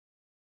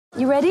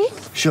You ready?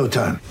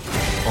 Showtime.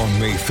 On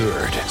May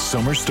 3rd,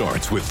 summer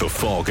starts with The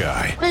Fall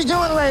Guy. Let's do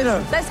it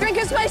later. Let's drink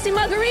a spicy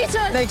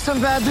margarita. Make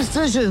some bad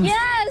decisions.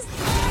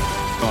 Yes!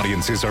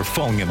 Audiences are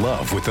falling in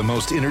love with the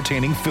most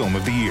entertaining film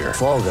of the year.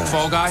 Fall Guy.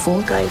 Fall Guy?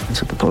 Fall Guy.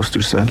 That's what the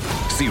poster said.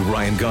 See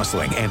Ryan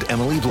Gosling and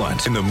Emily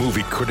Blunt in the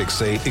movie critics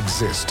say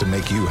exists to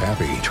make you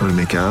happy. Trying to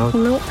make it out?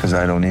 Nope. Because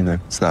I don't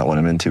either. It's not what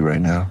I'm into right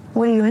now.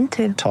 What are you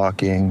into?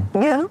 Talking.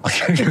 Yeah.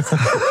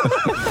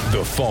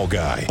 The Fall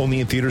Guy.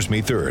 Only in theaters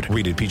May 3rd.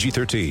 Rated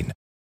PG-13.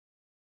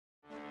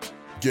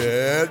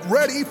 Get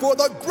ready for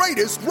the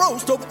greatest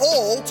roast of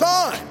all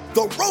time.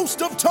 The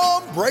Roast of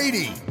Tom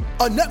Brady.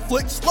 A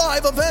Netflix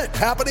live event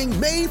happening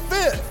May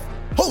 5th.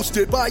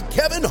 Hosted by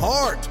Kevin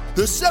Hart.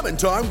 The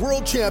 7-time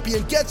world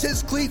champion gets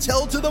his cleats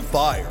held to the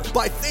fire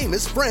by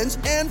famous friends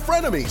and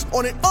frenemies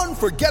on an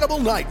unforgettable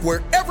night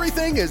where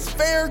everything is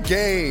fair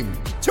game.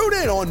 Tune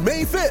in on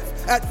May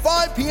 5th at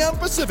 5 p.m.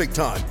 Pacific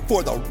time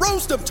for the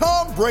Roast of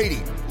Tom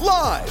Brady.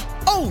 Live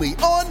only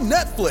on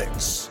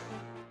Netflix.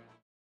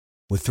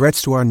 With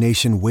threats to our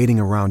nation waiting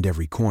around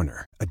every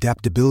corner,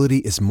 adaptability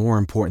is more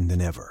important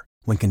than ever.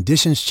 When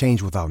conditions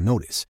change without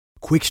notice,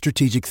 quick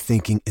strategic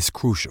thinking is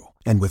crucial.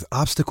 And with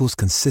obstacles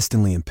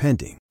consistently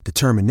impending,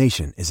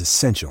 determination is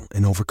essential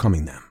in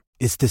overcoming them.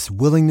 It's this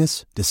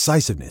willingness,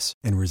 decisiveness,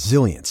 and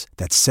resilience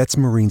that sets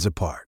Marines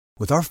apart.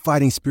 With our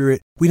fighting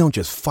spirit, we don't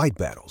just fight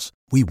battles,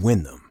 we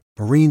win them.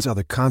 Marines are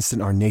the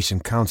constant our nation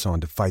counts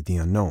on to fight the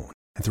unknown.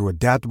 And through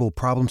adaptable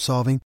problem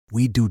solving,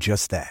 we do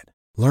just that.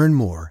 Learn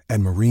more at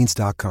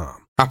marines.com.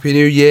 Happy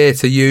New Year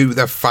to you,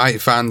 the fight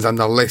fans and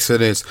the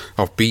listeners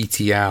of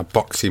BTR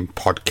Boxing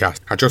Podcast.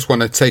 I just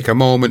want to take a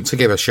moment to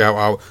give a shout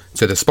out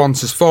to the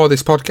sponsors for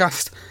this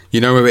podcast. You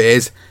know who it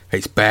is?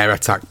 It's Bear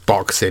Attack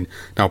Boxing.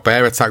 Now,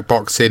 Bear Attack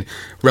Boxing,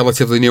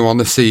 relatively new on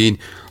the scene,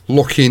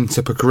 looking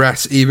to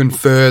progress even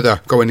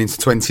further going into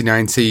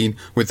 2019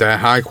 with their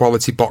high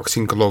quality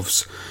boxing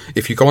gloves.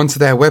 If you go onto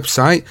their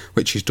website,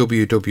 which is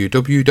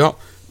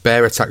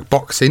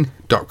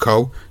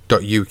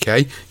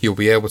www.bearattackboxing.co.uk, you'll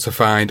be able to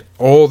find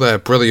all their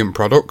brilliant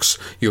products.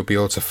 You'll be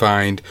able to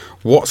find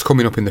what's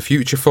coming up in the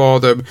future for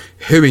them,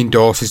 who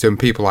endorses them,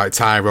 people like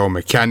Tyrone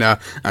McKenna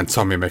and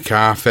Tommy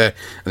McCarthy, and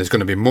there's going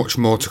to be much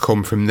more to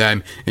come from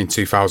them in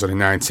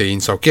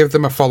 2019. So give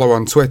them a follow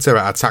on Twitter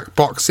at Attack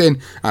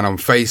Boxing and on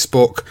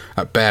Facebook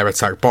at Bear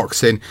Attack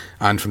Boxing.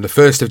 And from the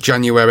 1st of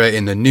January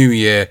in the new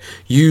year,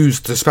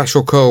 use the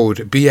special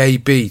code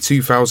BAB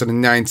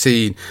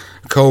 2019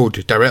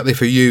 code directly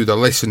for you, the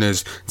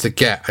listeners, to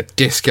get a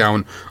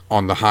discount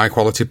on the high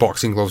quality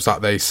boxing gloves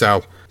that they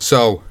sell.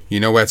 So you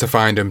know where to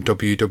find them,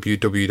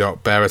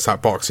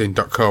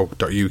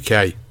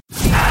 www.bearattackboxing.co.uk.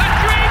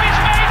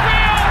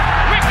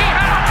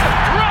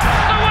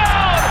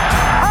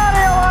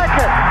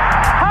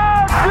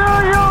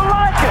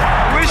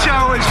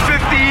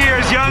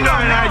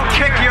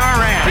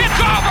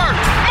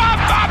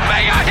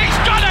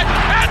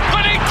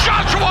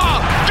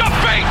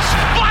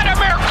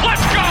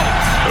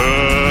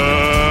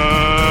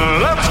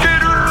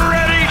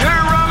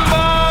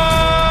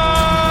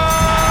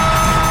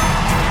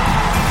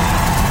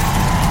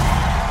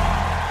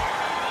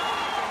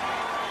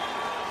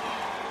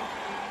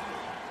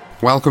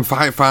 Welcome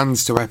fight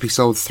fans to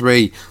episode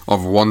 3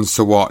 of Ones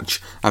to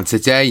Watch, and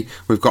today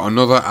we've got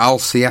another Al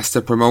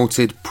Siesta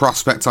promoted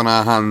prospect on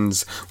our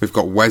hands. We've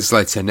got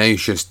Wesley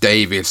Tenacious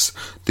Davis,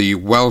 the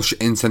Welsh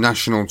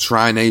international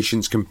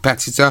Tri-Nations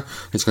competitor,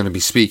 who's going to be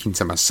speaking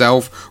to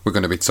myself. We're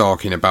going to be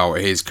talking about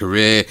his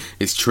career,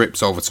 his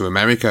trips over to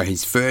America,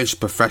 his first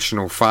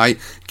professional fight,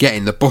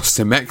 getting the bus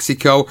to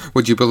Mexico,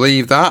 would you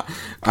believe that?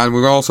 And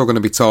we're also going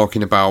to be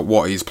talking about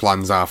what his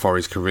plans are for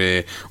his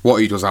career, what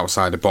he does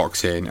outside of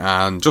boxing,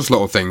 and just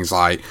little things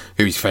like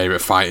who his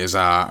favourite fighters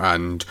are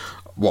and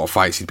what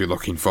fights he'd be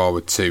looking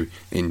forward to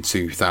in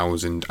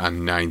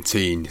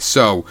 2019.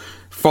 So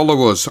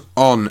follow us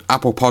on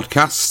Apple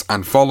Podcasts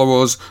and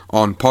follow us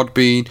on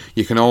Podbean.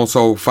 You can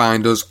also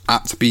find us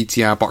at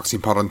BTR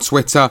Boxing Pod on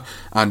Twitter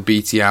and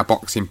BTR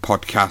Boxing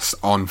Podcast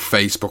on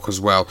Facebook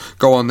as well.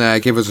 Go on there,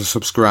 give us a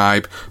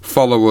subscribe,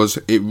 follow us.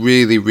 It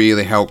really,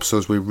 really helps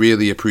us. We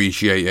really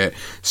appreciate it.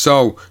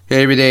 So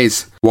here it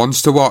is,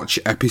 Ones to Watch,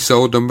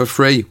 episode number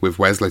 3 with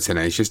Wesley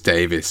Tenacious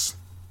Davis.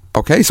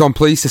 Okay, so I'm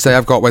pleased to say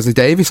I've got Wesley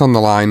Davis on the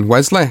line.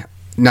 Wesley,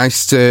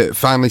 nice to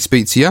finally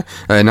speak to you.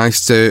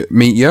 Nice to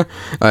meet you.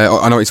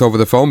 I know it's over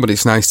the phone, but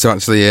it's nice to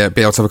actually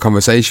be able to have a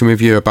conversation with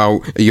you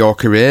about your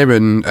career,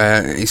 and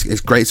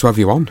it's great to have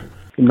you on.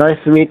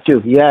 Nice to meet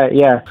you.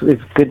 Yeah,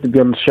 it's good to be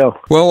on the show.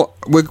 Well,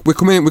 we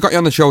got you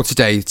on the show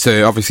today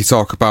to obviously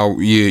talk about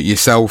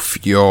yourself,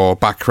 your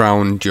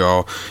background,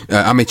 your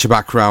amateur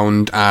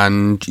background,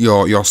 and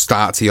your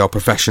start to your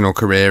professional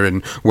career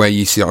and where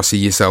you see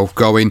yourself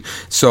going.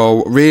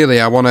 So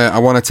really, I want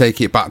to take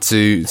it back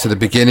to the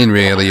beginning,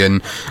 really,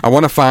 and I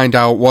want to find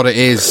out what it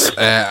is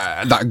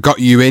that got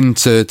you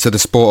into the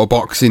sport of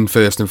boxing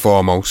first and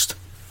foremost.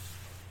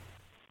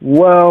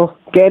 Well,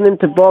 getting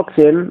into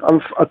boxing,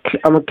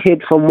 I'm a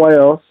kid from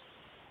Wales,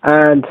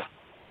 and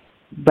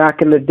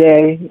back in the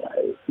day,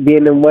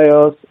 being in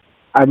Wales,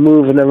 I'm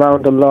moving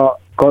around a lot,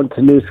 going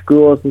to new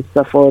schools and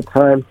stuff all the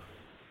time.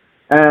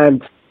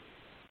 And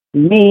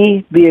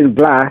me being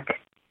black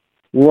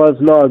was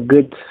not a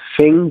good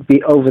thing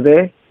over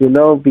there,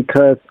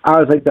 because I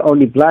was like the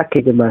only black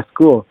kid in my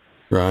school.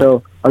 Right.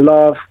 So a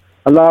lot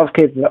of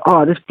kids are like,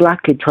 oh, this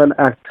black kid trying to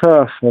act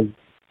tough, and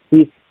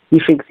he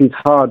thinks he's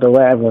hard or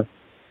whatever.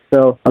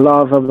 So a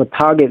lot of them would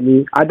target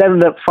me. I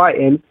ended up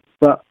fighting,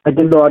 but I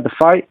didn't know how to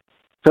fight.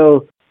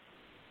 So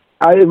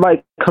I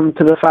might come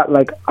to the fact,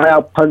 like,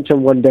 I'll punch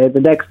them one day.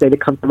 The next day they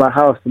come to my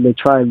house and they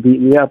try and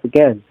beat me up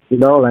again.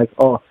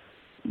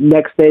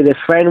 Next day their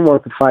friend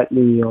wants to fight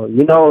me, or,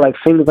 like,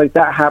 things like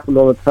that happen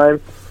all the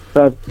time.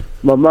 So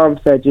my mom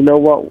said, you know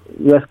what,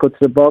 let's go to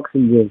the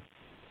boxing gym.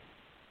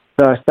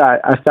 So I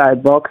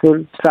started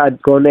boxing,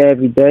 started going there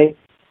every day.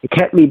 It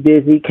kept me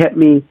busy, kept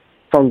me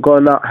from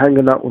going out,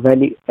 hanging out with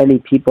any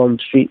people on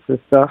the streets and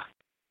stuff.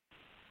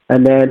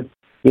 And then,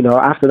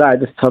 after that, I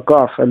just took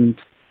off. And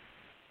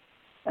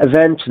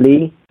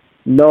eventually,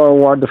 no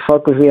one wanted to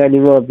fuck with me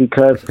anymore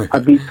because I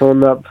beat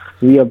someone up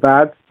real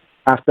bad.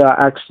 After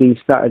I actually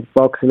started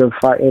boxing and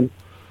fighting,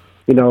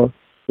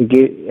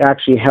 it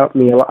actually helped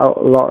me a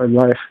lot in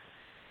life.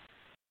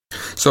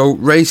 So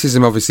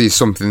racism obviously is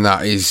something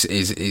that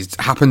is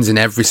happens in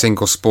every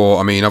single sport.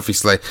 I mean,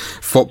 obviously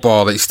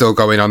football, it's still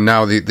going on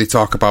now. They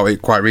talk about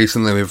it quite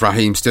recently with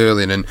Raheem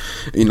Sterling, and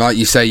like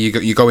you say,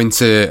 you go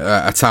into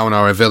a town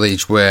or a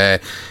village where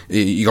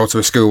you go to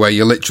a school where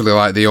you're literally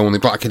like the only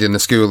black kid in the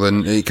school,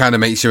 and it kind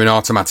of makes you an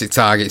automatic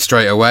target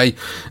straight away.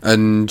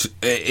 And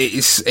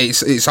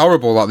it's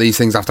horrible that these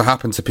things have to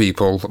happen to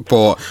people.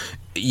 But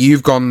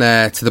you've gone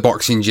there to the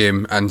boxing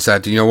gym and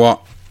said, you know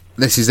what,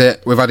 this is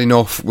it, we've had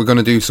enough, we're going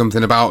to do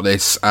something about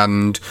this.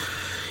 And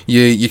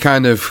you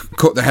kind of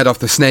cut the head off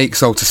the snake,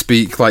 so to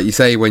speak, like you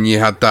say, when you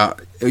had that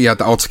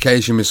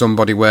altercation with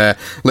somebody where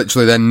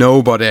literally then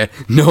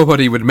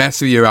nobody would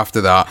mess with you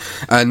after that.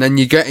 And then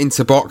you get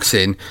into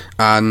boxing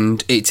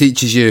and it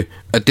teaches you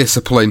a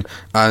discipline.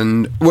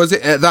 And was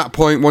it at that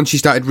point, once you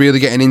started really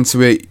getting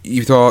into it,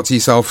 you thought to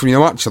yourself,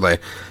 actually,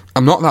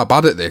 I'm not that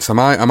bad at this, I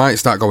might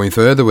start going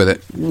further with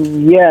it?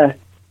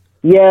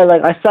 Yeah,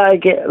 like, I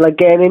started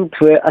getting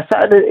into it.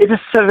 It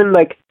just something,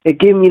 like, it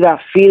gave me that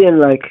feeling,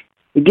 like,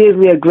 it gave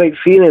me a great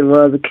feeling when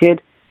I was a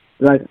kid.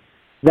 Like,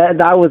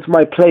 that was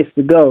my place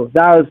to go.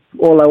 That was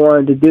all I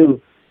wanted to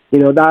do.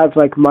 That was,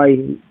 like,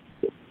 my...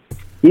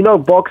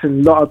 boxing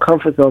is not a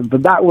comfort zone,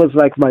 but that was,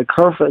 like, my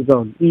comfort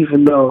zone,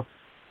 even though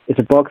it's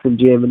a boxing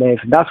gym and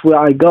everything. That's where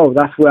I go.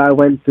 That's where I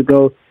went to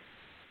go,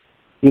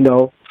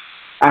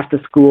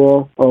 after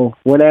school or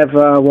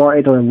whenever I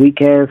wanted on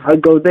weekends.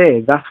 I'd go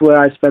there. That's where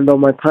I spend all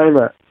my time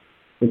at,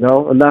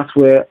 and that's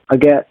where I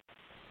get,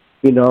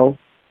 I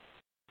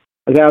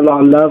get a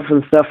lot of love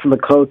and stuff from the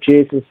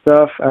coaches and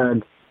stuff,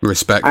 and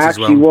respect I as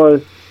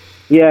well.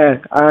 I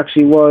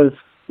actually was,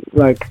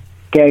 like,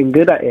 getting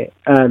good at it,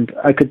 and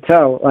I could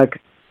tell, like,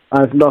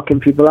 I was knocking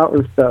people out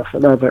and stuff,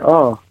 and I was like,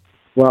 oh,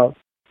 well,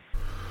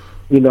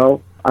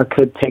 I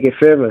could take it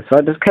further. So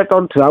I just kept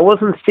on to it. I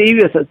wasn't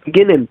serious at the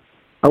beginning.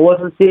 I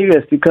wasn't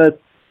serious because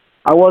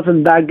I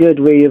wasn't that good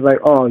where you're like,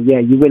 oh, yeah,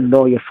 you win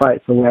all your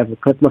fights or whatever.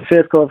 Because my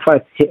first couple of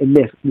fights, hit and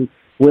miss.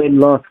 Win,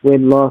 loss,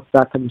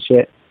 that kind of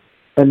shit.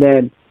 And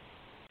then,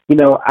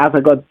 as I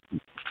got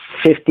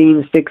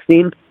 15,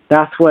 16,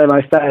 that's when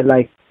I started,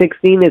 like,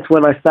 16 is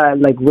when I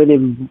started, like,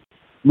 winning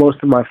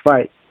most of my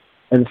fights.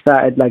 And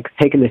started, like,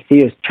 taking it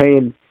serious,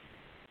 training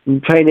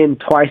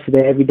twice a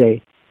day, every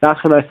day.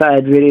 That's when I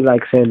started really,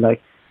 like, saying,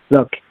 like,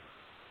 look,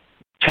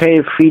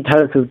 training 3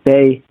 times a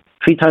day,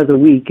 3 times a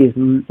week is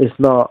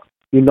not,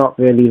 you're not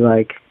really,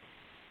 like,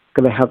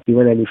 going to help you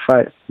win any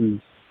fights.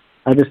 And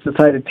I just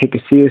decided to take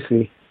it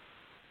seriously.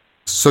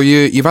 So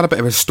you've had a bit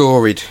of a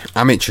storied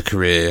amateur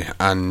career,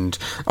 and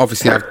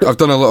obviously I've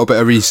done a little bit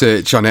of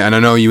research on it, and I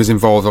know you was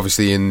involved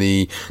obviously in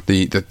the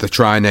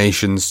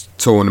Tri-Nations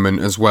tournament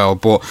as well.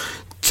 But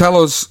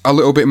tell us a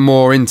little bit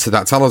more into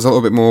that. Tell us a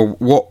little bit more.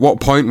 What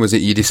point was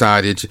it you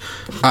decided,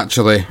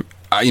 actually,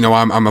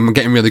 I'm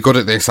getting really good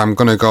at this, I'm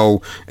going to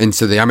go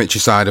into the amateur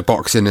side of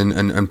boxing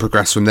and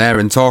progress from there,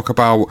 and talk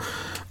about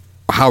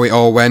how it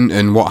all went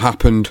and what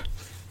happened?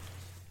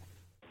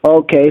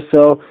 Okay,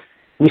 so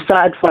we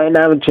started fighting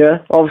amateur.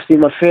 Obviously,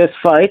 my first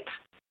fight,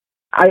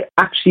 I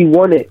actually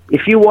won it.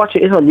 If you watch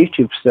it, it's on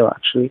YouTube still,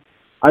 actually.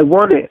 I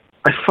won it.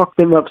 I fucked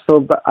him up so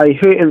bad. I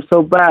hurt him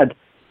so bad.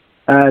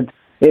 And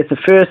it's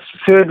the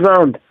third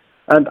round.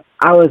 And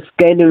I was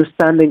getting him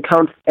standing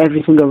counts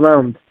every single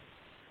round.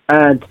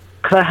 And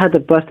because I had a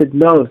busted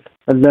nose,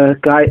 and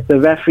the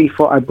referee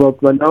thought I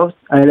broke my nose,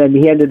 and then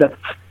he ended up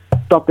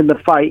stopping the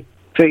fight,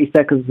 30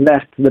 seconds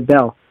left to the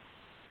bell,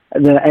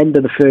 at the end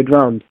of the third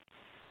round.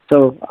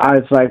 So I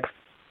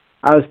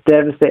was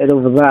devastated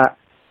over that.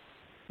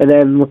 And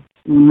then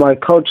my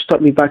coach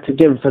took me back to the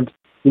gym and said,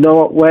 you know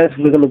what, Wes,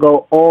 we're going to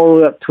go all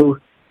the way up to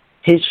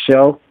his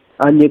show,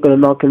 and you're going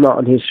to knock him out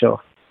on his show.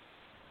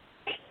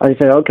 And he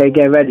said, okay,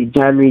 get ready,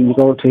 January, you're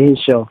going to his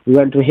show. We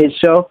went to his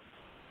show,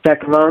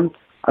 second round,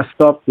 I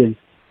stopped him.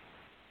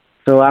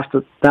 So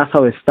that's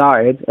how it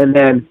started. And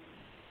then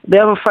the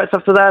other fights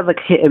after that, like,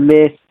 hit and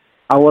miss.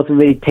 I wasn't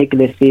really taking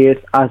it serious.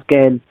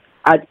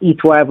 I'd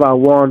eat whatever I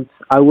want.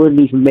 I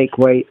wouldn't even make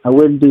weight. I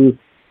wouldn't do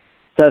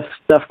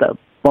stuff that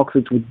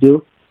boxers would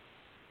do.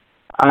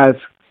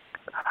 I've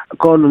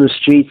gone on the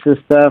streets and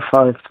stuff.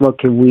 I was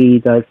smoking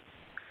weed. I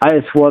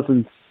just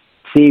wasn't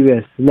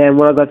serious. And then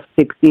when I got to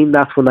 16,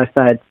 that's when I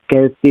started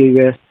getting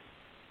serious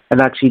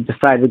and actually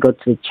decided to go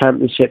to the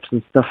championships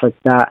and stuff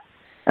like that.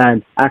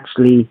 And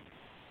actually,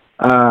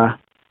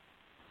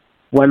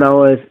 when I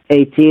was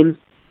 18,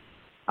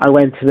 I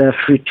went to the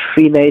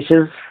Three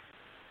Nations.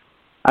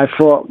 I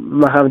fought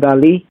Muhammad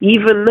Ali.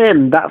 Even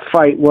then, that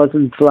fight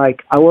wasn't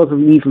like, I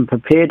wasn't even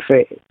prepared for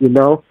it, you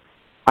know.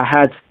 I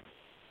had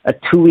a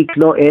 2-week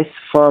notice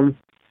from,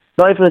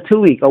 not even a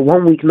 2-week, a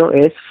 1-week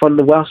notice from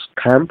the Welsh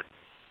camp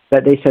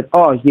that they said,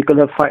 oh, you're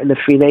going to fight in the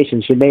Three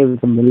Nations, your name's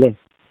on the list.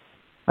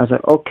 I was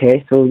like,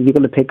 okay, so you're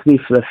going to pick me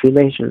for the Three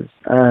Nations.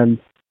 And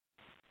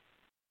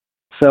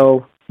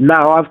so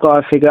now I've got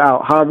to figure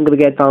out how I'm going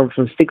to get down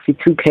from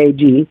 62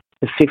 kg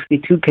to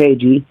 62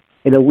 kg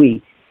in a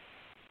week.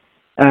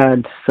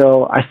 And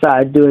so I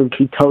started doing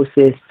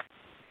ketosis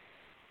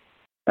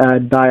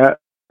diet,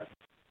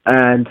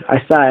 and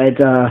I started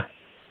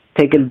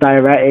taking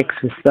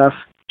diuretics and stuff,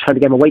 trying to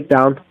get my weight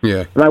down.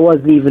 Yeah. And I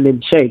wasn't even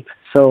in shape.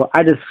 So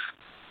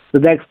the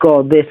next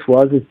goal of this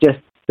is just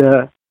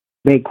to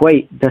make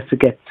weight, just to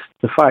get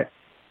the fight.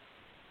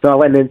 So I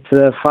went into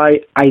the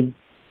fight.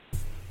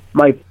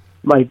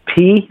 My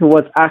pee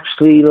was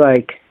actually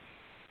like,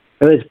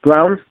 it was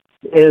brown.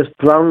 It was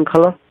brown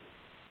color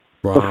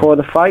before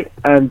the fight,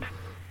 and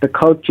the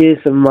coaches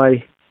and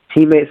my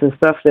teammates and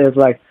stuff, they was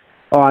like,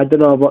 oh, I don't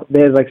know about,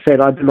 they was like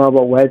saying, I don't know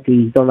about Wesley,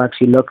 you don't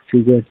actually look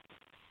too good,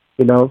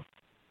 you know.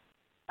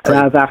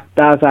 And that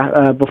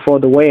was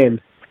before the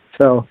weigh-in.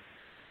 So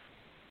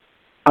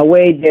I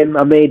weighed in,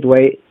 I made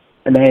weight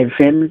and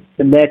everything.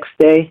 The next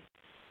day,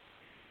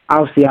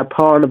 obviously I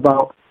put on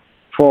about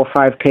 4 or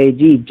 5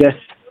 kg just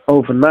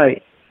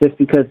overnight, just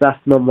because this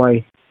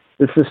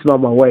is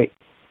not my weight.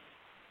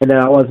 And then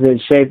I wasn't in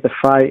shape to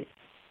fight.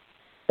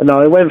 And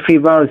it went 3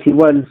 rounds. He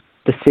won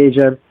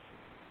decision,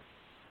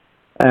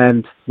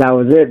 and that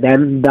was it.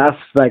 Then that's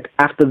like,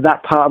 after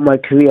that part of my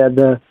career,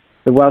 the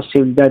Welsh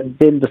team then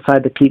didn't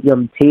decide to keep me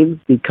on the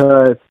team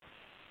because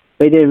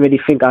they didn't really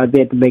think I'd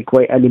be able to make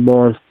weight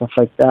anymore and stuff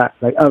like that.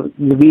 Like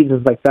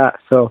reasons like that.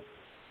 So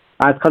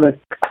I was kind of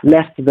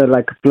left in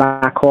a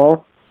black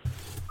hole.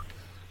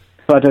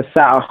 So I just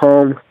sat at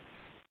home.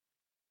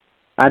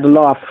 I had a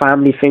lot of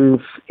family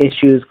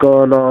issues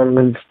going on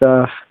and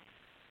stuff.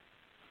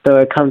 So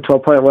it come to a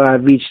point where I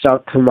reached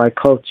out to my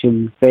coach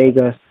in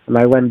Vegas, and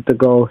I went to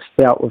go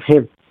stay out with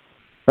him.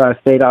 So I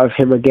stayed out with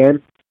him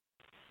again,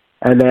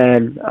 and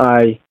then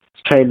I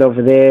trained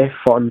over there,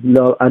 fought in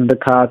little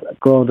undercards,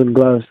 Golden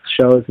Gloves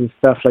shows and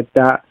stuff like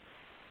that.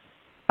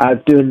 I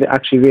was doing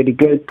actually really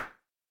good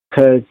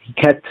because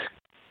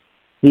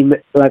I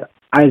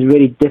was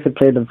really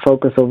disciplined and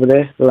focused over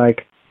there.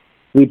 Like,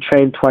 we'd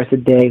train twice a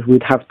day,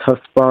 we'd have tough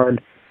sparring,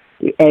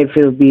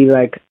 everything would be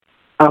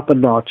up a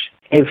notch.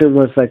 Everything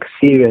was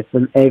serious,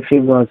 and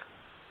everything was,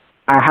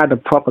 I had a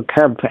proper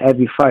camp for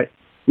every fight,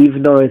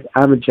 even though it's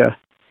amateur.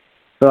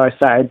 So I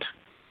started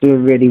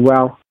doing really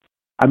well.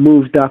 I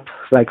moved up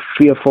 3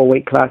 or 4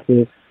 weight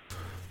classes.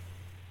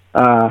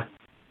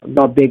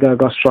 Got bigger,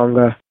 got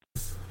stronger.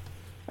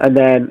 And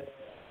then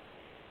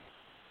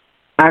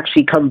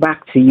actually come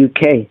back to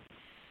UK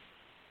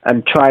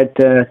and tried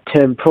to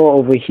turn pro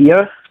over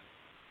here.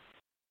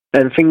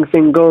 And things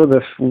didn't go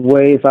the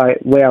way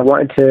I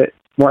wanted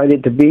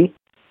it to be.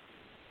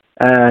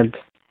 And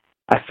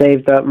I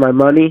saved up my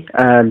money,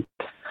 and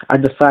I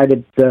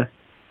decided to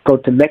go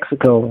to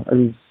Mexico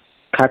and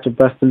catch a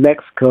bus to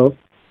Mexico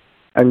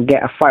and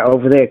get a fight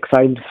over there,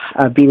 because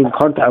I've been in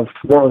contact with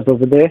promoters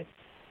over there.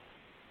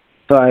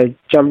 So I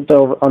jumped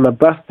over on a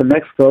bus to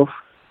Mexico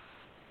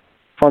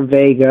from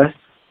Vegas,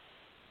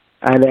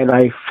 and then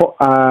I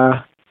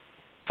fought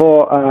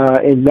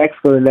in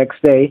Mexico the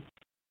next day,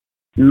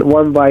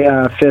 won by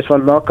first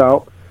round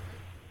knockout,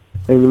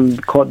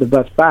 and caught the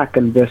bus back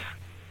and just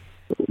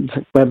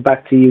went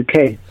back to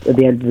UK at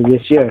the end of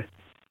this year.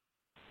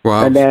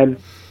 Wow. And then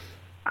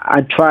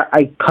I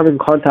come in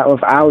contact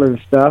with Al and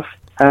stuff,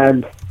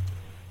 and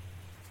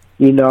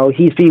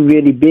he's been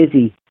really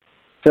busy.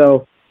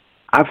 So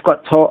I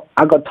got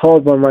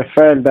told by my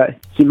friend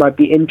that he might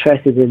be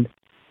interested in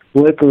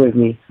working with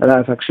me, and I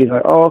was actually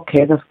like, oh,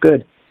 okay, that's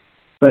good.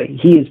 But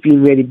he has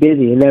been really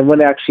busy. And then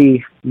when I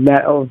actually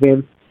met with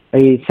him,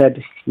 and he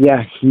said,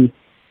 yeah, he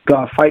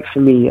got a fight for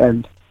me,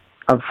 and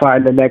I'm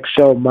fighting the next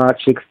show,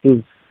 March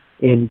 16th,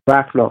 in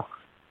Bracknell.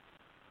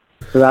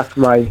 So that's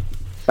my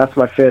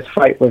first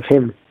fight with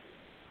him.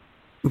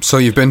 So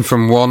you've been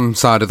from one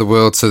side of the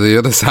world to the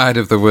other side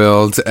of the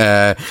world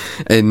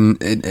in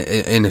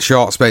a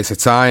short space of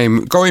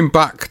time. Going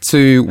back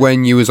to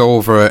when you was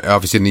over,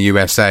 obviously in the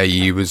USA,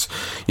 you was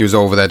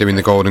over there doing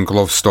the Golden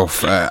Glove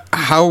stuff.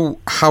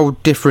 How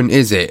different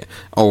is it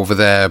over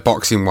there,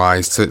 boxing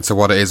wise, to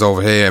what it is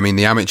over here? I mean,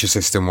 the amateur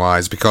system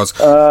wise, because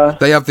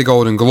they have the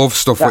Golden Glove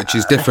stuff, which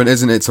is different,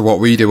 isn't it, to what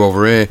we do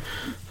over here?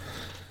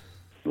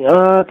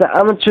 The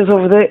amateurs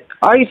over there,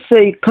 I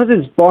say, because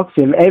it's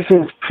boxing,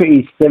 everything's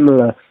pretty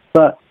similar,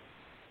 but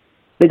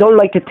they don't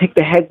like to take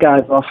the head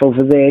guys off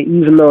over there,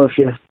 even though if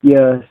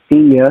you're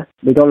senior,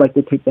 they don't like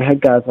to take the head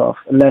guys off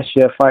unless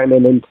you're fighting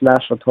in an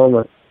international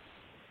tournament.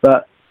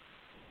 But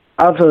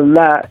other than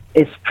that,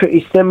 it's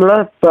pretty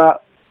similar,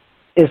 but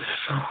if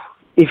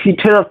you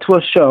turn up to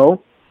a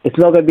show, it's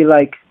not going to be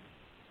like,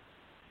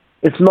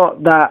 it's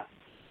not that,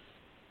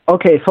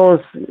 okay, if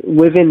someone's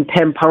within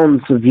 10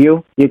 pounds of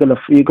you, you're gonna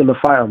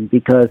fight them,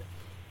 because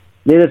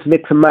they just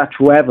mix and match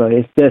whoever.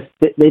 It's just,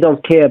 they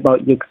don't care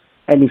about your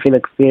anything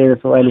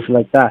experience or anything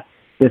like that.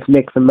 Just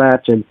mix and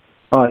match, and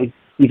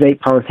he's 8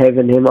 pounds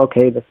heavier than him,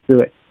 okay, let's do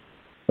it.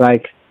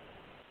 Like,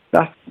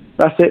 that's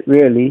it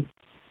really.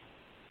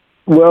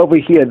 Well, over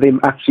here, they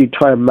actually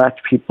try and match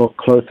people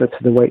closer to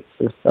the weights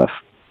and stuff.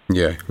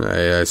 Yeah,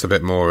 it's a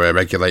bit more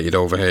regulated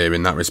over here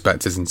in that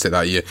respect, isn't it?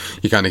 That you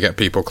kind of get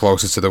people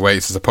closer to the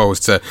weights as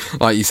opposed to,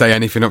 like you say,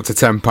 anything up to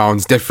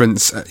 £10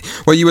 difference.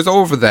 Well, you was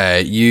over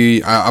there.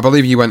 I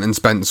believe you went and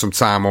spent some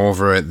time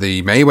over at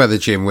the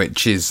Mayweather gym,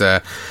 which is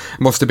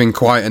must have been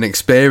quite an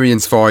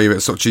experience for you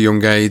at such a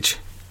young age.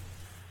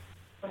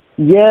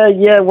 Yeah.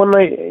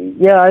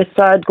 I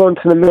started going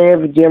to the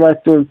Mayweather gym. I was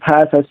doing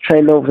pads. I was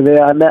training over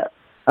there.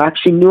 I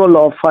actually knew a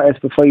lot of fighters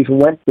before I even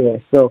went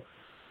there. So,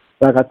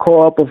 like, I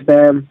caught up with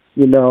them,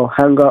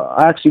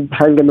 I actually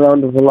hanging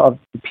around with a lot of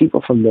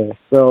people from there.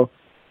 So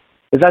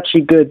it's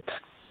actually good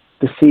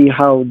to see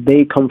how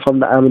they come from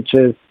the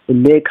amateurs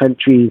in their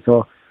countries.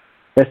 Or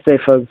let's say,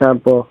 for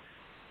example,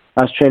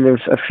 I was training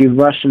with a few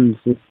Russians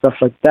and stuff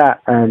like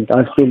that, and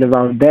I've been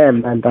around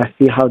them, and I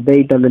see how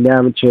they done in the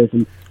amateurs,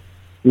 and,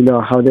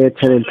 how they're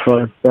turning pro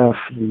and stuff.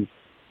 And,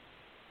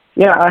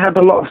 yeah, I had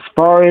a lot of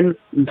sparring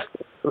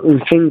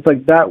and things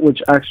like that,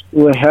 which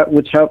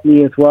helped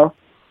me as well.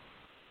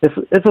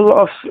 It's a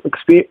lot of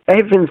experience.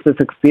 Everything's just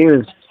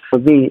experience for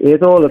me.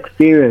 It's all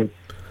experience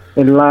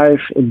in life,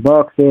 in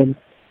boxing,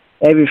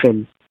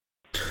 everything.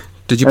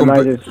 Did you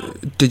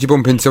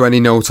bump into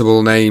any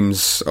notable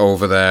names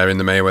over there in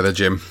the Mayweather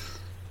gym?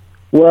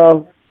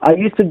 Well, I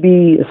used to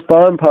be a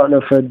sparring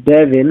partner for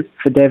Devin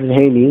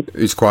Haney.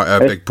 Who's quite a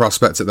big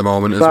prospect at the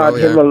moment as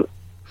well.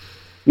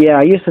 Yeah.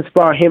 I used to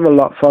spar him a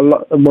lot for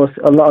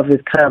a lot of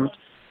his camps.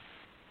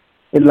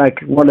 In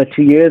like 1 or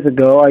 2 years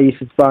ago, I used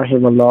to spar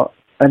him a lot.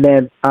 And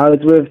then I was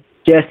with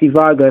Jesse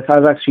Vargas. I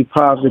was actually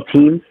part of the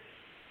team,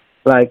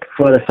 like,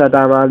 for the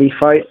Saddam Ali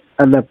fight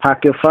and the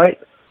Pacquiao fight.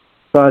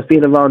 So I was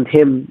being around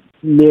him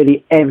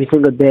nearly every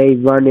single day,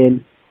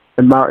 running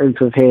the mountains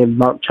with him,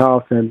 Mount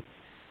Charlton.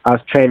 I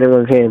was training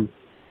with him.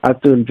 I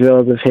was doing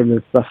drills with him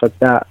and stuff like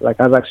that. Like,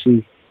 I was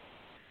actually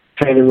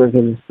training with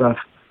him and stuff.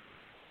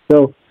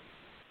 So,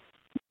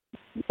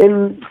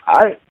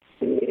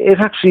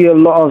 it's actually a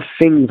lot of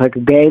things I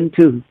could get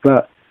into,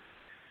 but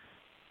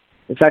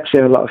it's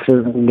actually a lot of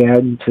things I can get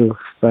into,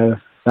 so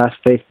that's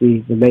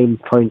basically the main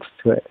points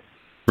to it.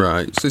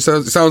 Right, so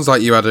it sounds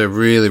like you had a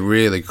really,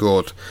 really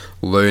good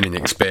learning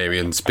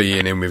experience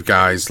being in with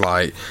guys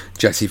like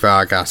Jesse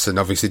Vargas and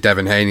obviously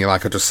Devin Haney.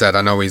 Like I just said,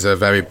 I know he's a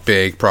very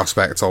big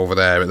prospect over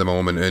there at the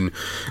moment, and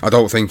I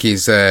don't think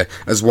he's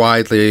as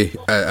widely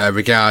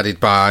regarded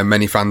by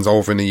many fans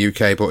over in the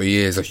UK, but he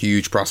is a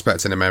huge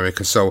prospect in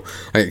America, so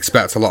I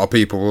expect a lot of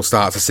people will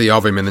start to see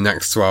of him in the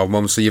next 12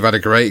 months. So you've had a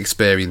great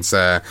experience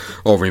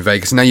over in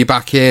Vegas. Now you're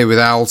back here with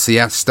Al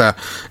Siesta,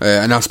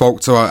 and I spoke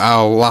to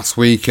Al last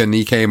week, and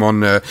he came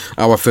on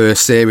our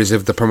first series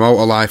of the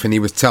Promoter Life, and he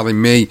was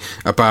telling me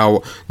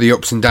about the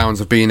ups and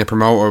downs of being a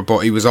promoter, but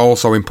he was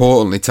also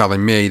importantly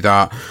telling me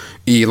that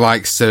he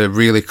likes to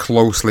really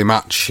closely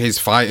match his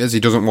fighters. He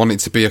doesn't want it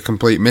to be a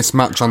complete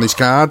mismatch on his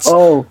cards.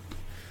 Oh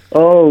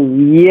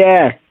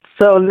yeah.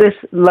 So this,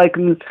 like,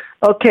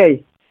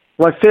 okay,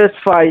 my first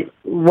fight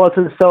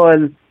wasn't so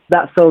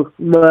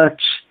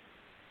much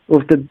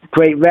with the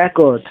great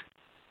record.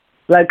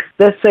 Like,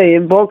 let's say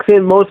in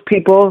boxing, most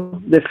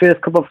people, the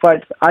first couple of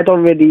fights, I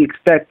don't really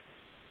expect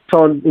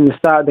someone in the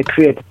start of the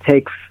career to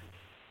take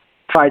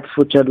fights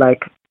which are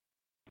like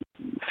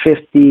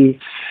 50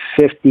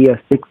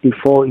 or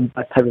 60-40,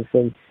 that type of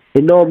thing.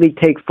 They normally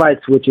take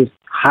fights which is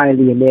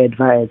highly in their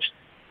advantage,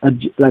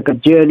 like a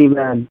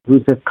journeyman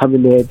who's just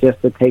coming there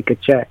just to take a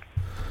check.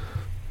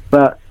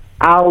 But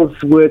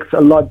Al's works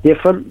a lot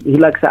different. He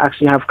likes to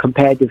actually have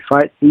competitive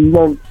fights. He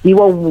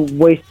won't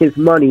waste his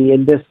money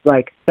and just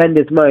like spend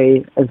his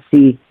money and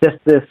see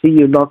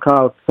you knock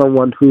out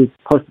someone who's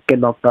supposed to get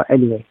knocked out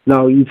anyway.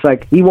 No,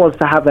 he wants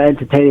to have an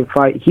entertaining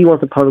fight. He wants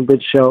to put on a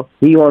good show.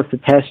 He wants to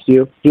test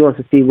you. He wants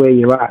to see where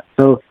you're at.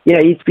 So yeah,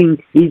 he's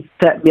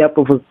set me up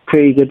with a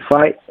pretty good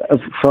fight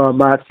for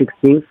March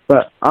 16th.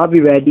 But I'll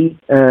be ready,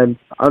 and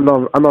I'm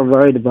not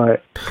worried about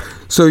it.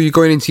 So you're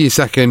going into your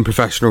second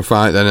professional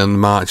fight then on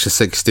March the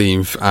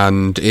 16th,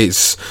 and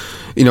it's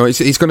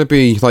going to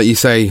be, like you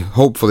say,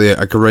 hopefully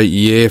a great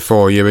year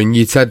for you. And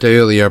you said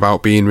earlier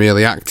about being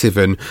really active,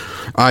 and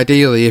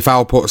ideally, if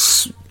Al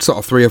puts sort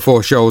of 3 or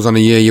 4 shows on a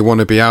year, you want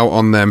to be out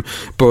on them.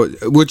 But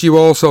would you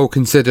also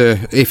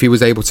consider, if he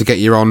was able to get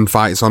you on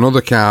fights on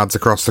other cards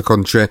across the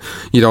country,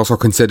 you'd also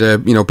consider,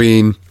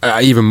 being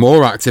even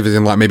more active, as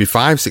in like maybe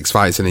 5-6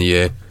 fights in a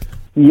year?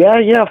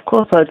 Yeah, of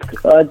course,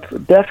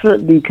 I'd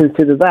definitely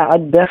consider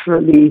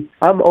that.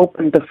 I'm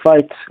open to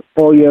fight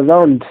all year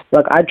round.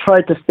 Like, I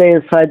try to stay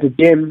inside the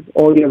gym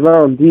all year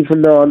round,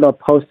 even though I'm not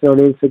posting on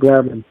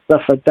Instagram and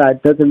stuff like that.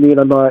 It doesn't mean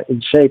I'm not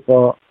in shape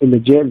or in the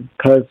gym,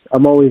 because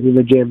I'm always in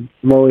the gym.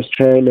 I'm always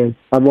training.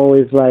 I'm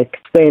always, like,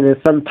 staying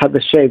in some type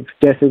of shape,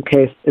 just in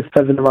case it's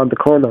coming around the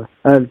corner.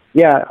 And,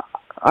 yeah,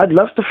 I'd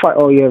love to fight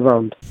all year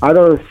round. I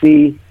don't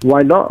see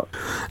why not.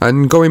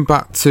 And going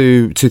back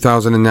to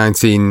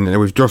 2019,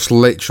 we've just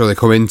literally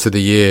come into the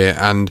year,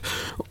 and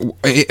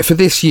for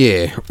this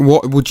year,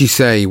 what would you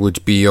say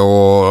would be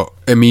your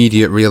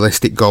immediate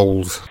realistic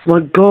goals? My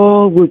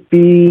goal would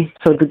be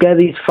to get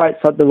these fights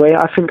out the way.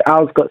 I think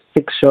Al's got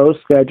 6 shows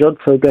scheduled,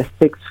 so get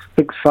six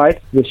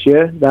fights this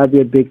year. That'd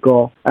be a big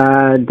goal.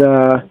 And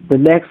the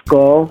next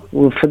goal,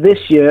 for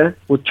this year,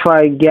 we'll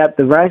try and get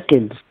the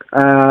rankings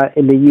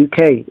in the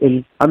UK.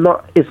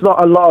 It's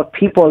not a lot of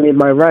people in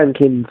my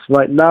rankings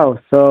right now,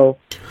 so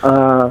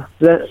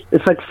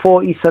it's like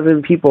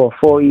 47 people,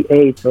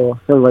 48 or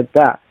something like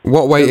that.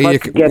 What weight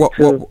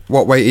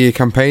what weight are you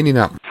campaigning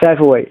at?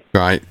 Featherweight.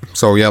 Right.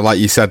 So yeah, like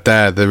you said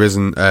there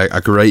isn't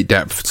a great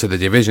depth to the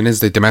division, is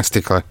there,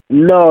 domestically?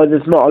 No,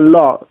 there's not a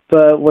lot.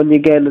 But when you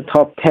get in the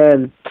top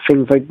 10,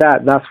 things like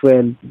that,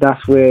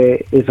 that's where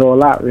it's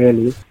all at,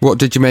 really. What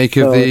did you make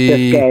of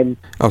the?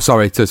 Oh,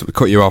 sorry to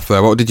cut you off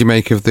there. What did you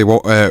make of the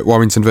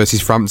Warrington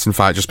versus Frampton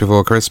fight just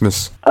before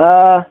Christmas?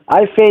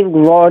 I think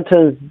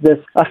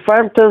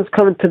Frampton's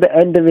coming to the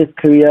end of his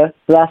career.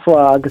 So that's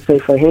what I could say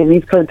for him.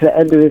 He's coming to the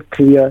end of his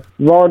career.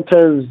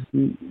 Warrington's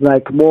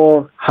like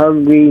more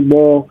hungry,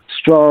 more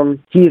strong.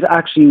 He's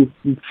actually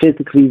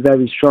physically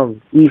very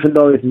strong, even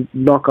though his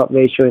knockout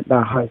ratio isn't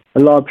that high. A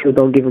lot of people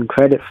don't give him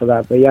credit for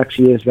that, but he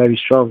actually is very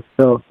strong.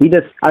 So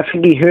I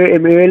think he hurt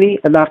him early,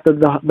 and after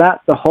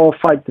that, the whole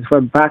fight just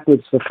went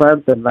backwards for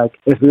Frampton. Like,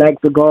 his legs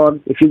are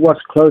gone. If you watch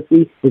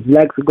closely, his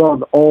legs are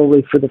gone all the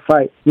way through the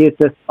fight. He's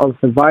just on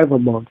survival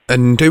mode.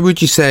 And who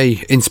would you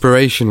say,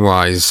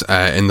 inspiration-wise,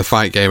 in the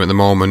fight game at the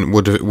moment,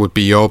 would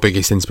be your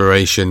biggest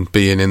inspiration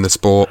being in the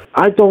sport?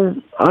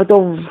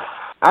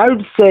 I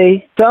would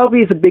say Selby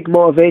is a big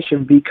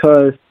motivation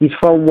because he's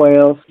from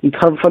Wales. He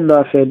come from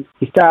nothing.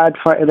 He started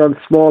fighting on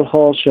small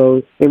hall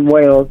shows in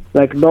Wales.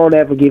 Like, no one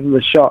ever gave him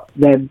a shot.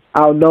 Then,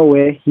 out of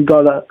nowhere, he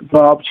got the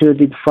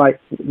opportunity to fight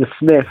with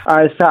Smith.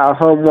 I sat at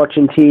home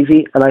watching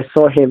TV, and I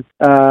saw him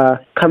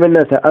come in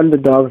as an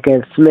underdog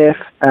against Smith,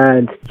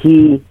 and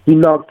he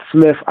knocked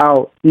Smith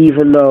out,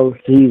 even though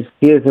he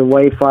is a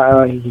weight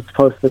fighter. He's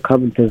supposed to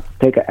come to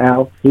take an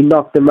L. He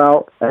knocked him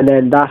out, and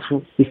then that's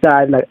when he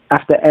started, like,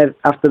 after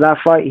that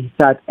fight, he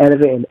started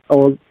elevating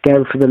all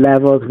again for the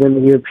levels,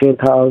 winning the European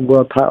title and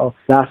world title.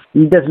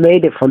 He just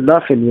made it from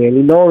nothing,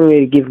 really. No one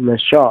really gave him a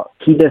shot.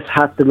 He just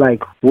had to,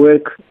 like,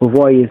 work with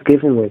what he was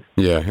given with.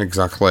 Yeah,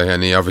 exactly.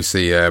 And he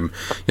obviously he had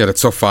a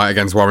tough fight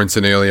against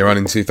Warrington earlier on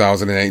in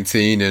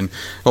 2018, and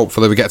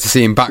hopefully we get to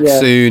see him back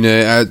soon.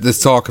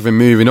 There's talk of him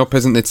moving up,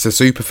 isn't it, to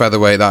super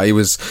featherweight, that he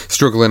was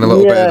struggling a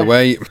little bit of the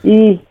weight.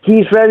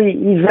 He's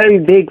very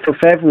big for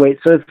featherweight,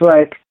 so it's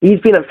like he's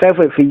been at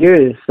featherweight for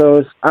years,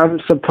 so I'm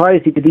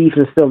surprised he could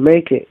even still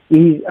make it.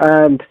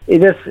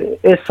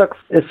 It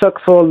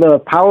sucks all the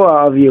power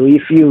out of you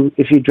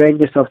if you drain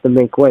yourself to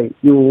make weight.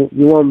 You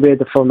won't be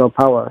able to feel no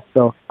power.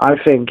 So I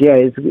think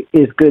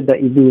it's good that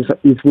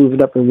he's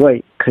moving up in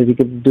weight, because he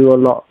can do a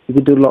lot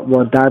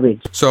more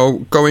damage. So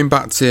going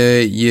back to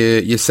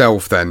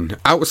yourself then,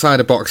 outside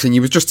of boxing,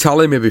 you were just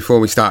telling me before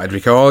we started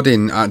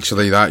recording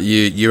actually that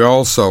you're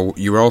also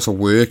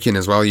working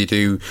as well. You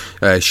do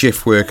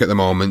shift work at the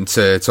moment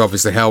to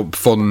obviously help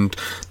fund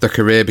the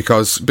career,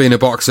 because being a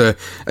boxer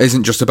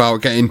isn't just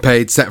about getting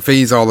paid set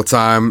fees all the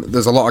time.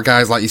 There's a lot of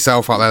guys like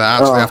yourself out there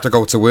that actually have to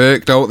go to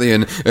work, don't they,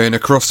 and earn a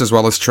crust as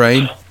well as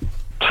train.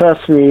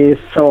 Trust me,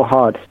 it's so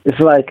hard. It's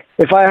like,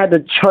 if I had a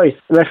choice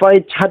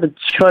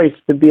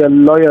to be a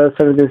lawyer or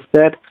something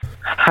instead,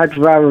 I'd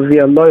rather be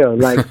a lawyer.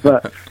 Like,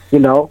 but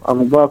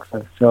I'm a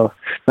boxer, so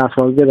that's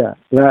what I'm good at.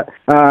 But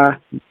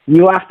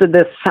you have to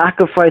just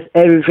sacrifice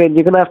everything.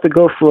 You're gonna have to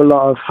go through a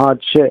lot of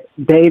hard shit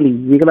daily.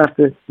 You're gonna have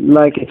to,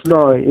 like, it's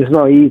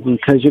not easy,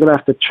 because you're gonna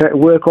have to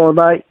work all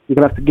night. You're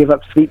gonna have to give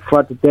up sleep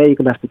throughout the day. You're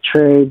gonna have to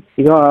train.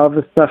 You got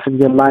other stuff in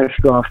your life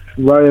you gotta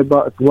worry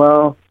about as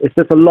well. It's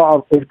just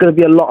it's gonna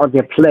be a lot on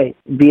your plate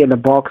being a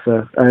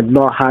boxer and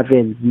not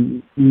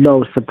having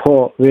no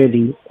support,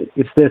 really.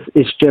 It's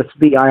just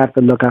me. I have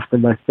to look after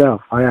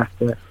myself. I have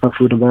to put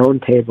food on my own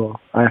table.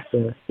 I have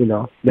to,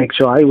 make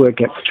sure I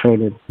get for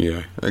training.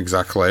 Yeah,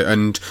 exactly.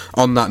 And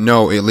on that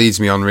note, it leads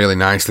me on really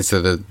nicely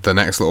to the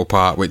next little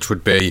part, which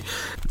would be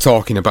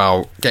talking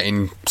about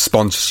getting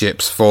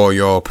sponsorships for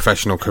your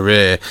professional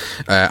career.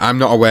 I'm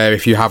not aware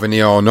if you have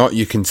any or not.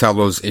 You can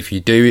tell us if you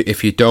do.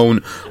 If you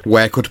don't,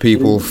 where could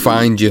people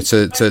find you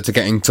to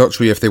get in touch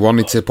with you if they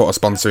wanted to put a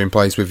sponsor in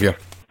place with you?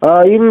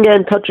 You can get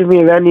in touch with me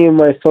on any of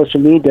my social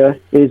media.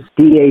 It's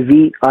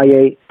Davis,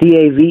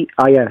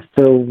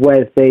 so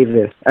Wes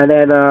Davis. And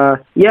then,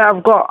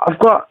 I've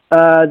got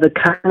the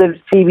kind of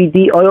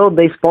CBD oil.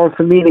 They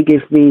sponsor me. They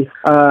give me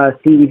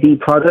CBD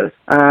products.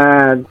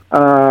 And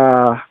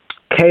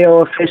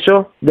KO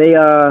Official,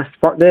 they're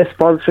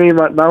sponsoring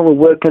right now. We're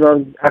working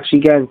on actually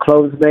getting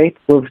clothes made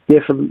with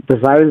different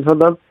designs on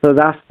them. So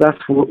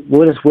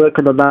we're just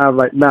working on that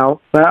right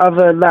now. But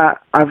other than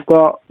that, I've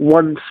got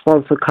one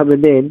sponsor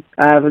coming in.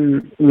 I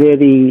haven't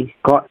really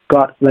got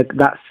like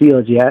that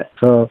sealed yet.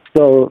 So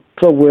still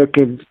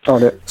working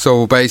on it.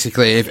 So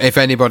basically, if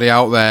anybody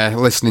out there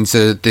listening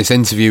to this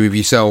interview with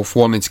yourself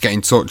wanted to get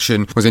in touch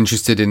and was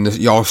interested in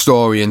your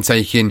story and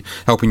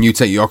helping you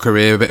take your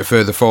career a bit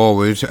further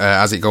forward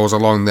as it goes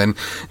along, then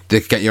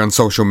they could get you on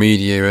social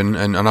media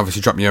and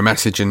obviously drop you a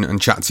message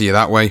and chat to you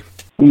that way.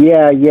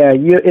 Yeah.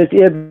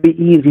 It'd be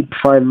easy to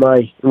find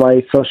my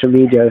social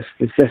medias.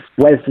 It's just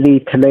Wesley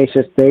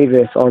Tenacious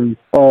Davis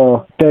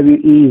or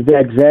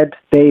WEZZ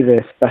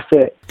Davis. That's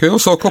it. Cool.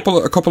 So a couple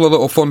of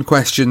little fun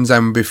questions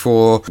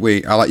before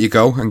I let you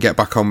go and get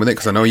back on with it,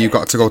 because I know you've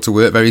got to go to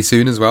work very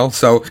soon as well.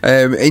 So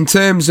in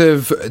terms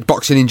of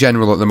boxing in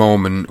general at the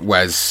moment,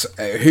 Wes,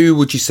 who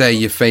would you say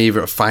your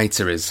favourite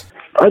fighter is?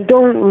 I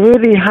don't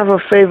really have a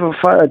favorite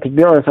fighter, to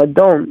be honest. I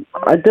don't.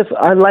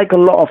 I like a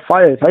lot of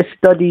fighters. I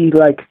study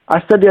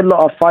a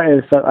lot of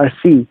fighters that I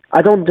see.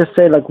 I don't just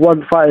say like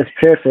one fighter is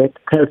perfect,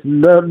 because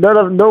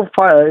no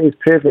fighter is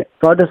perfect.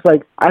 So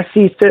I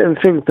see certain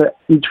things that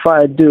each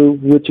fighter do,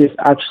 which is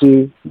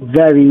actually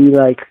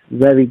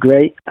very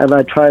great, and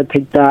I try to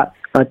take that.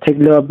 I take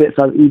little bits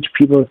of each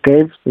people's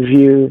games, if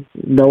you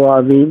know what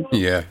I mean.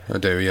 Yeah, I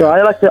do, yeah.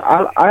 So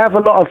I have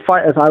a lot of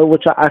fighters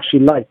which I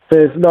actually like.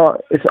 So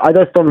I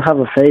just don't have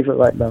a favourite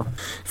right now.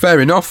 Fair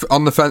enough,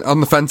 on the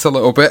fence a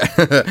little bit.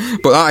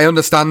 But I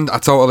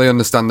totally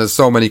understand. There's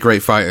so many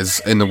great fighters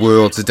in the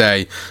world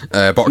today.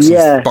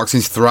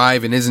 Boxing's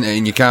thriving, isn't it?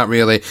 And you can't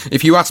really...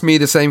 If you ask me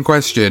the same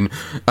question,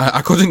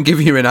 I couldn't give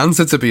you an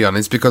answer, to be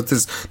honest,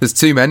 because there's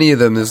too many of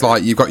them. There's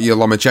you've got your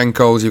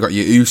Lomachenkos, you've got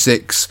your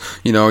Usyks,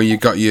 you've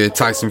got your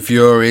Tyson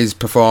Fury's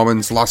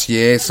performance last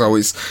year, so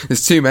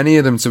there's too many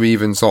of them to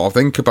even sort of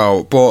think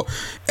about. But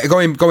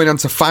going on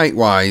to fight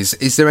wise,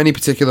 is there any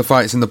particular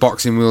fights in the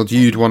boxing world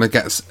you'd want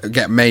to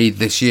get made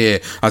this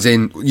year, as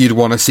in you'd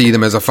want to see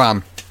them as a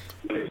fan?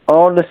 I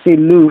want to see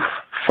Luf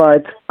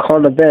fight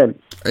Conor Benn.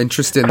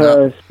 Interesting.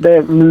 Because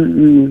Lufa.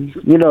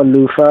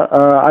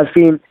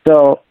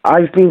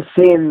 I've been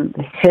seeing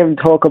him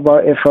talk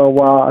about it for a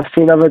while. I've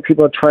seen other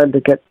people trying to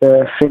get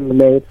the thing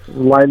made.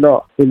 Why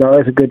not?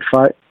 It's a good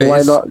fight.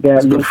 Why not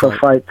get Lufa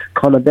fight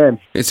Conor Benn?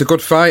 It's a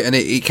good fight, and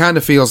it kind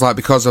of feels like,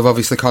 because of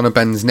obviously Conor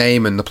Benn's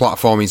name and the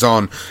platform he's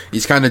on,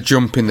 he's kind of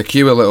jumping the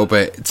queue a little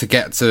bit to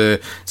get to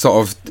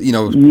sort of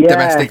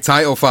domestic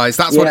title fights.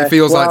 That's what it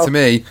feels like to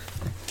me.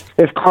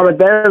 If Conor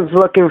Benn's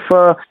looking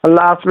for a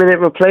last-minute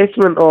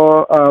replacement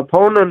or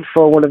opponent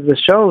for one of the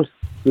shows,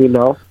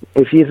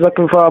 if he's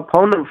looking for an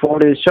opponent for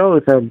one of his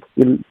shows, then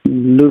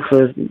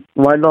Lufa,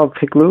 why not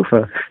pick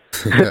Lufa?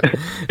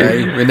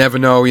 Hey, you never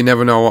know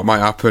what might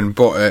happen.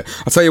 But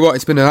I'll tell you what,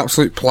 it's been an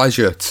absolute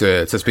pleasure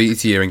to speak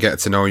to you and get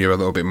to know you a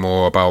little bit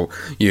more about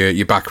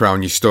your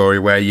background, your story,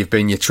 where you've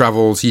been, your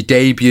travels, your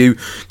debut,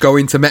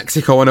 going to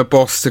Mexico on a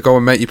bus to go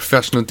and make your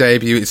professional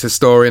debut. It's a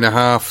story and a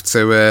half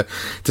to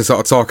sort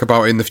of talk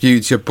about in the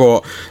future.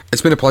 But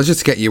it's been a pleasure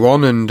to get you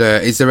on. And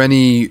is there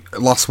any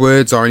last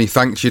words or any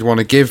thanks you'd want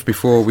to give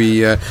before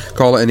we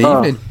call it an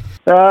evening?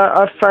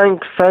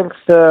 Thanks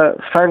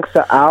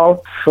to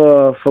Al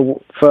for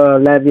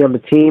letting me on the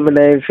team and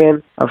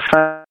everything.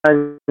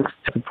 Thanks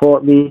to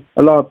support me.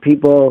 A lot of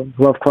people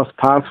who I've crossed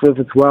paths with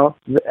as well.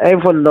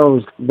 Everyone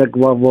knows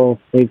what role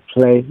they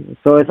play.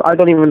 So I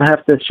don't even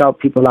have to shout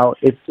people out.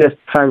 It's just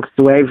thanks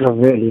to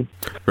everyone, really.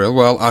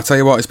 Well, I'll tell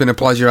you what, it's been a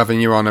pleasure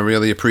having you on. I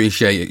really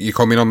appreciate you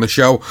coming on the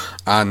show,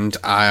 and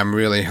I am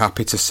really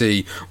happy to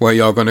see where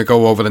you're going to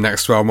go over the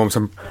next 12 months.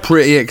 I'm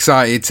pretty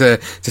excited to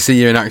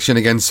see you in action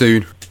again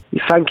soon.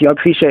 Thank you, I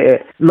appreciate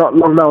it. Not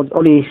long now,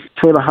 only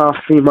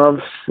 2.5, 3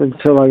 months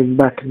until I'm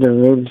back in the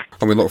ring.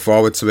 And we look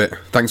forward to it.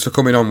 Thanks for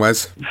coming on,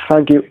 Wes.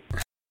 Thank you.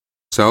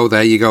 So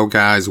there you go,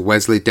 guys.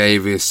 Wesley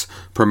Davis,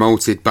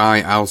 promoted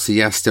by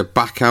Alcesta,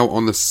 back out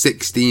on the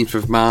 16th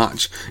of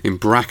March in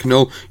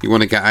Bracknell. You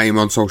want to get him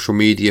on social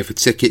media for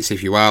tickets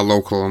if you are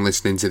local and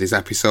listening to this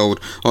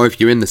episode, or if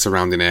you're in the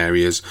surrounding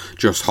areas,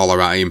 just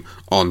holler at him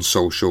on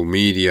social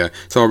media.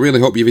 So I really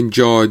hope you've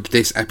enjoyed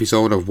this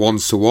episode of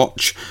Ones to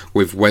Watch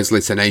with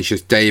Wesley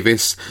Tenacious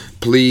Davis.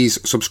 Please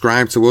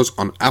subscribe to us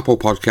on Apple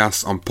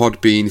Podcasts, on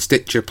Podbean,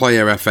 Stitcher,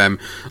 Player FM,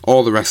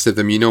 all the rest of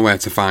them. You know where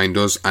to find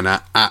us, and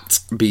at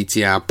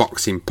BTR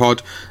Boxing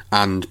Pod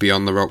and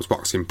Beyond the Ropes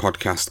Boxing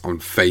Podcast on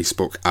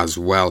Facebook as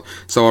well.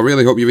 So I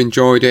really hope you've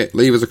enjoyed it.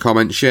 Leave us a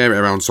comment, share it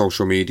around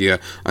social media,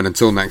 and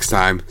until next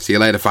time, see you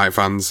later, fight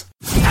fans.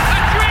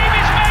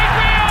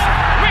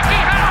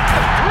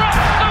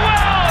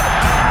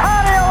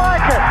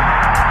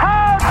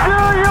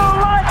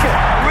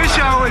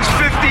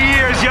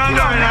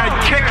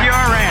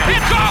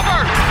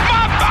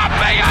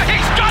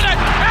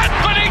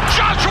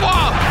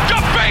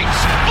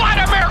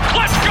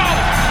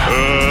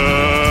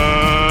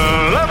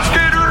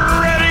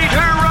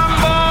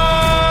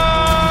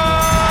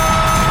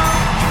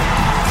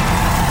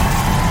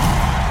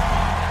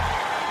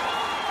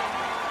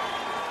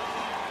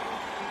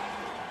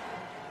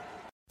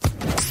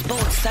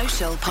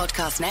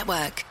 Podcast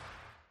Network.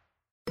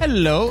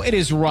 Hello, it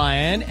is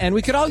Ryan, and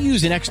we could all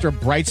use an extra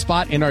bright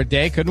spot in our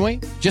day, couldn't we?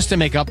 Just to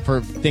make up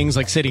for things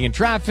like sitting in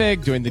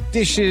traffic, doing the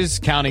dishes,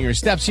 counting your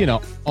steps, you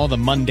know, all the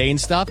mundane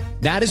stuff.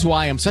 That is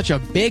why I'm such a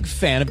big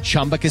fan of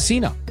Chumba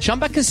Casino.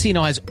 Chumba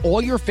Casino has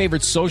all your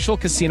favorite social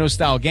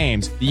casino-style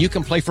games that you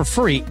can play for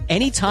free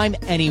anytime,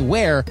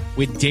 anywhere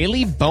with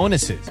daily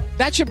bonuses.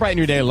 That should brighten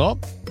your day a little.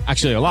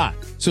 Actually, a lot.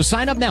 So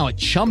sign up now at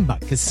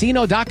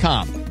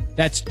ChumbaCasino.com.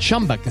 That's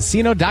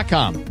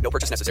ChumbaCasino.com. No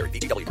purchase necessary.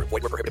 VGW Group.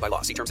 Void where prohibited by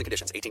law. See terms and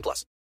conditions. 18+.